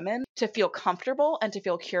for women to feel comfortable and to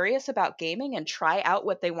feel curious about gaming and try out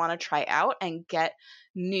what they want to try out and get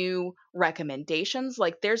new recommendations.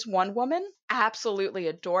 Like, there's one woman, absolutely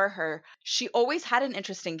adore her. She always had an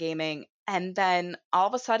interest in gaming. And then all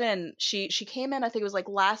of a sudden she came in, I think it was like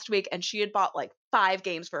last week, and she had bought like 5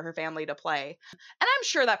 games for her family to play. And I'm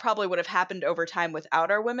sure that probably would have happened over time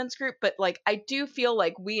without our women's group, but I do feel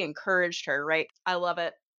like we encouraged her, right? I love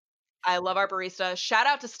it. I love our barista. Shout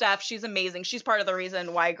out to Steph. She's amazing. She's part of the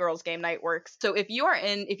reason why Girls Game Night works. So if you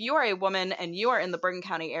are a woman and you are in the Bergen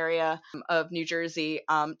County area of New Jersey,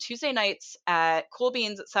 Tuesday nights at Cool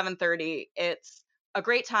Beans at 7:30, it's a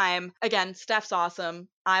great time. Again, Steph's awesome.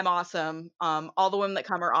 I'm awesome. All the women that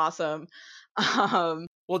come are awesome.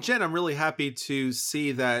 Well, Jen, I'm really happy to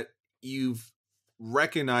see that you've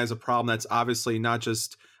recognized a problem that's obviously not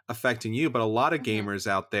just affecting you, but a lot of gamers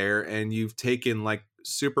out there, and you've taken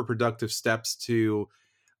super productive steps to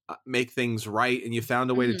make things right, and you found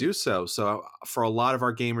a way to do so. So for a lot of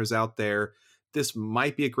our gamers out there, this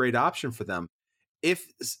might be a great option for them. If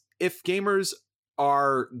gamers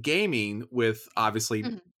are gaming with obviously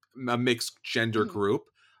a mixed gender group,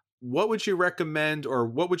 what would you recommend, or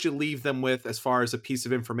what would you leave them with as far as a piece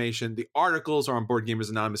of information? The articles are on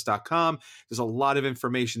boardgamersanonymous.com. There's a lot of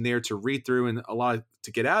information there to read through and a lot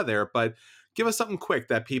to get out of there, but give us something quick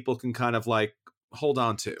that people can kind of hold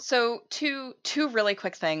on to? So two really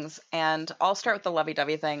quick things, and I'll start with the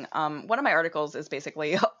lovey-dovey thing. One of my articles is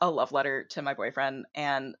basically a love letter to my boyfriend,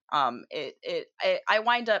 and I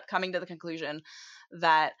wind up coming to the conclusion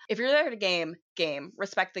that if you're there to game,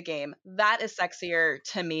 respect the game. That is sexier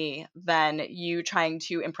to me than you trying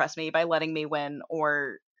to impress me by letting me win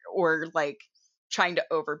or like trying to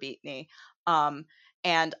overbeat me.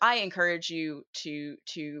 And I encourage you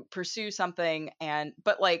to pursue something,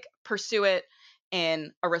 but like pursue it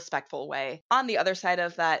in a respectful way. On the other side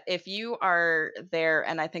of that, if you are there,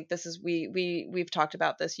 and I think this is we've talked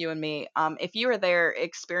about this, you and me, if you are there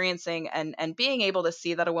experiencing and being able to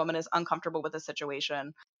see that a woman is uncomfortable with a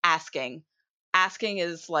situation, asking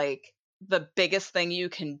is like the biggest thing you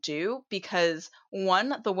can do, because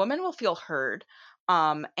one, the woman will feel heard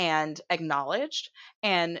and acknowledged,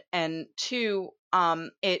 and two,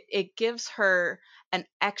 it gives her an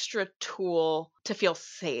extra tool to feel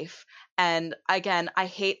safe. And again, I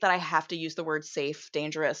hate that I have to use the word safe,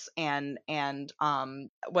 dangerous, and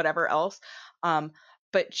whatever else.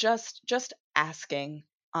 But just asking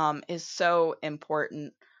is so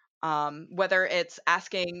important. Whether it's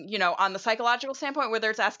asking, on the psychological standpoint,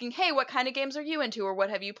 whether it's asking, hey, what kind of games are you into, or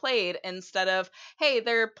what have you played, instead of, hey,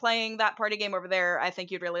 they're playing that party game over there, I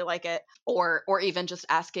think you'd really like it, or even just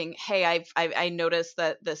asking, hey, I noticed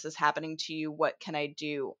that this is happening to you, what can I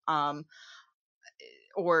do?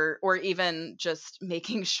 Or even just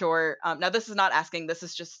making sure, now this is not asking, this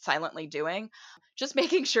is just silently doing, just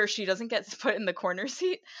making sure she doesn't get put in the corner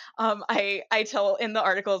seat. I tell in the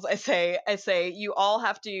articles, I say you all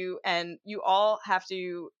have to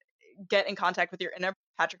get in contact with your inner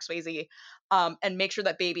Patrick Swayze, and make sure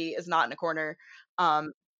that baby is not in a corner,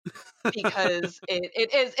 because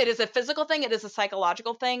it is a physical thing, it is a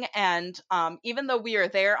psychological thing, and even though we are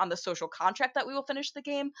there on the social contract that we will finish the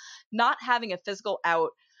game, not having a physical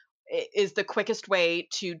out is the quickest way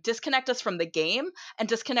to disconnect us from the game and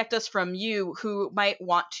disconnect us from you, who might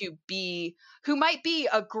be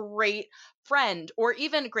a great friend or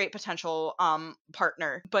even then potential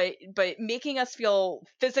partner, but making us feel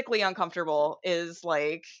physically uncomfortable is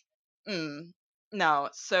like, no.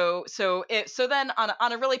 So then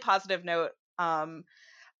on a really positive note,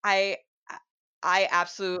 I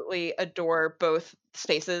absolutely adore both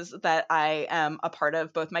spaces that I am a part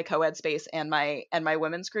of, both my co-ed space and my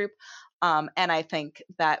women's group. And I think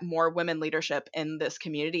that more women leadership in this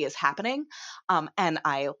community is happening. And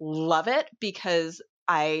I love it, because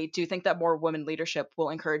I do think that more women leadership will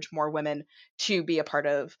encourage more women to be a part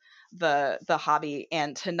of the hobby,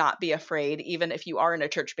 and to not be afraid, even if you are in a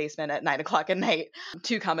church basement at 9:00 at night,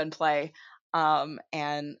 to come and play.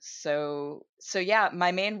 And so yeah,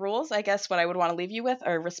 my main rules, I guess, what I would want to leave you with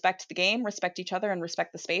are respect the game, respect each other, and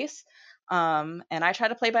respect the space. And I try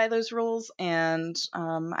to play by those rules, and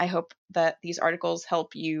I hope that these articles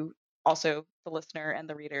help you, also the listener and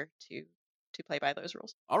the reader, to play by those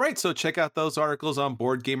rules. All right, so check out those articles on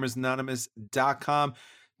BoardGamersAnonymous.com.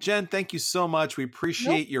 Jen, thank you so much. We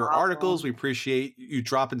appreciate your articles. We appreciate you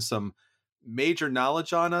dropping some major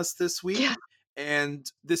knowledge on us this week. Yeah. And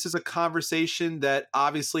this is a conversation that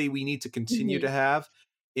obviously we need to continue to have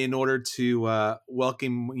in order to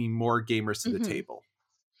welcome more gamers to the table.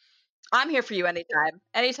 I'm here for you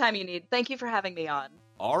anytime you need. Thank you for having me on.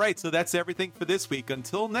 All right, so that's everything for this week.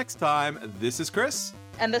 Until next time, this is Chris.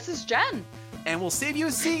 And this is Jen. And we'll save you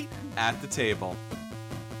a seat at the table.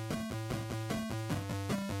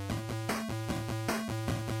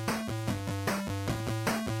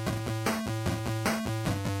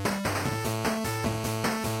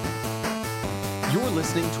 You're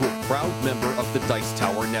listening to a proud member of the Dice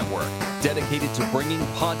Tower Network, dedicated to bringing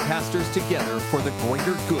podcasters together for the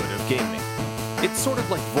greater good of gaming. It's sort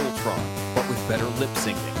of like Voltron, but with better lip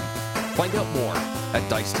syncing. Find out more at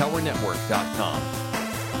Dicetowernetwork.com.